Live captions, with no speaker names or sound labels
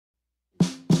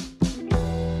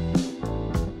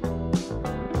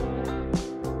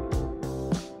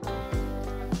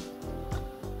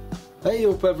Hey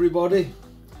up everybody,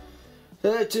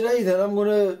 today then I'm going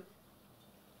to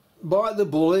bite the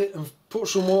bullet and put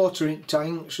some water in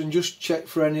tanks and just check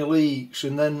for any leaks,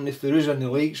 and then if there is any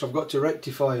leaks I've got to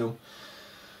rectify them.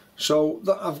 So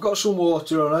I've got some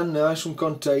water on hand now, some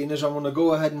containers. I'm going to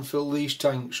go ahead and fill these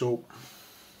tanks up.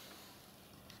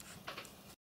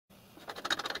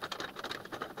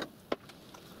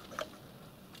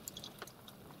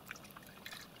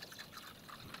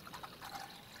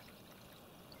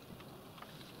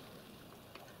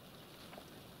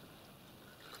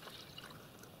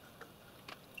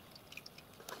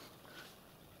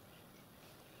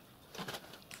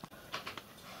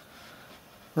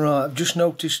 Right, I've just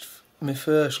noticed my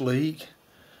first leak.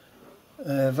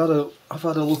 I've had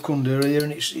a look under here,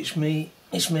 and it's my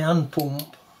hand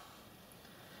pump.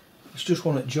 It's just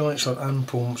one of the joints on hand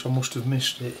pumps. I must have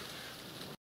missed it.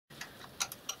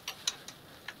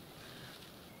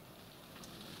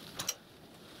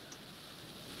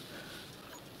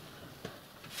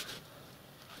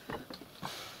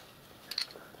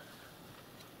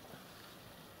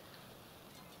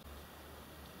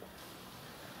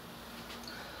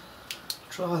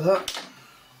 Try that.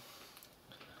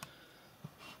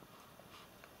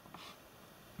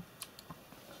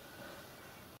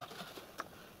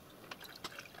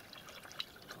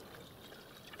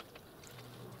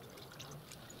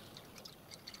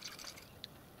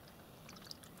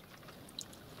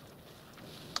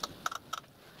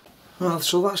 Well,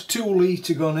 so that's 2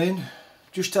 litre gone in.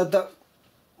 Just had that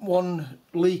one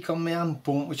leak on my hand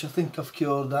pump, which I think I've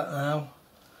cured that now.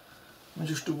 Let me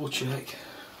just double check.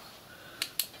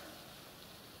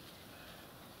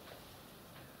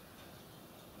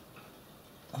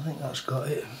 I think that's got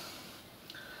it.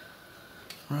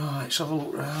 Right, let's have a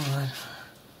look round then.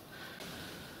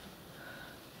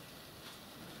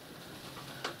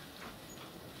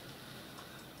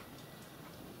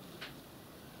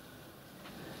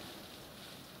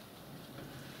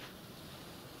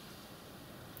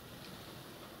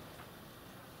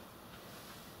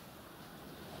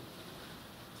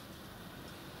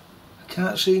 I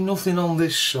can't see nothing on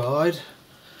this side.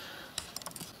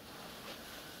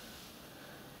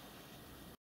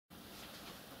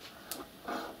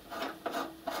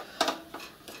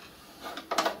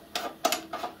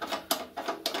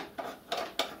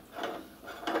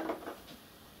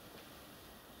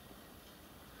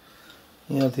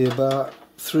 Yeah, they're about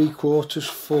 3/4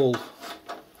 full.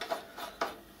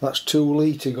 That's 2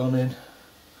 litre gone in.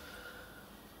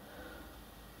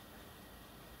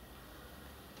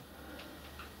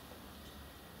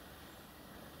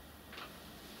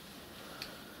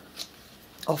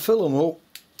 I'll fill them up.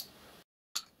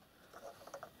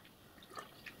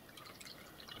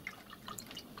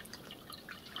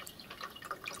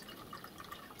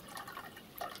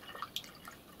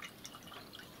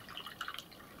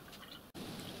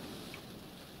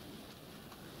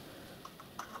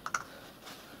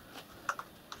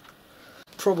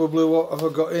 Probably, what have I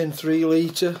got in, 3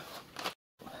 litre.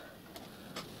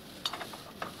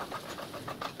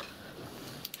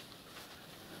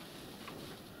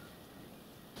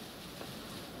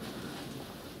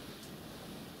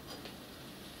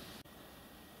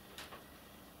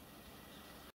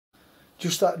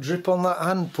 Just that drip on that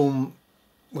hand pump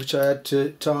which I had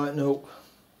to tighten up.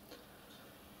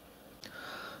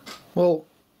 Well,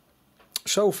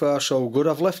 so far so good.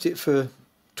 I've left it for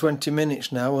 20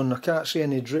 minutes now and I can't see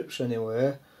any drips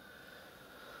anywhere.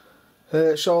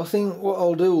 So I think what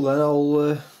I'll do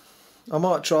then, I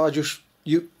might try just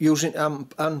using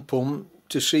hand pump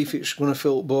to see if it's going to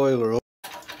fill the boiler up.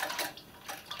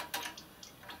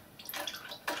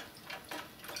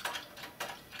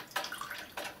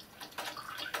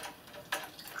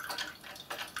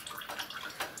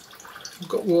 I've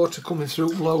got water coming through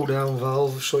the blow down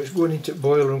valve, so it's going into the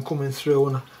boiler and coming through,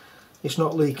 and it's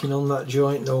not leaking on that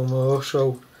joint no more,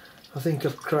 so I think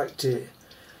I've cracked it.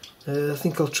 I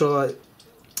think I'll try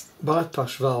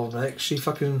bypass valve next, see if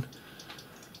I can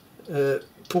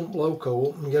pump Loco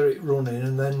up and get it running,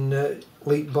 and then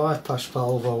leak bypass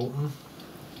valve open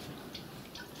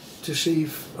to see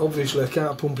if, obviously I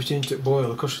can't pump it into the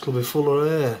boiler because it'll be full of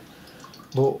air,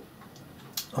 but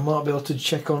I might be able to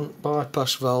check on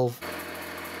bypass valve.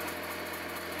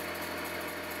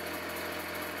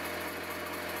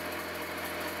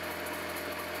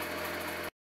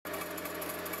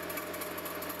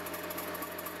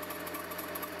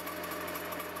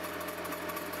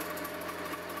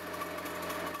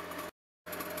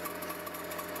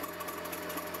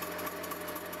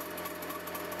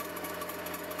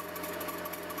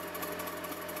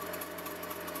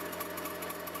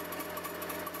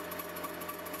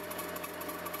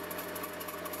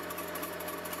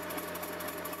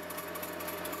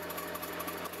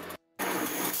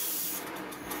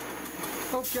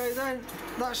 Okay then,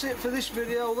 that's it for this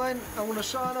video then. I'm going to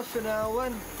sign off for now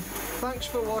then. Thanks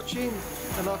for watching,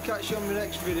 and I'll catch you on my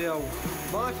next video.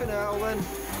 Bye for now then.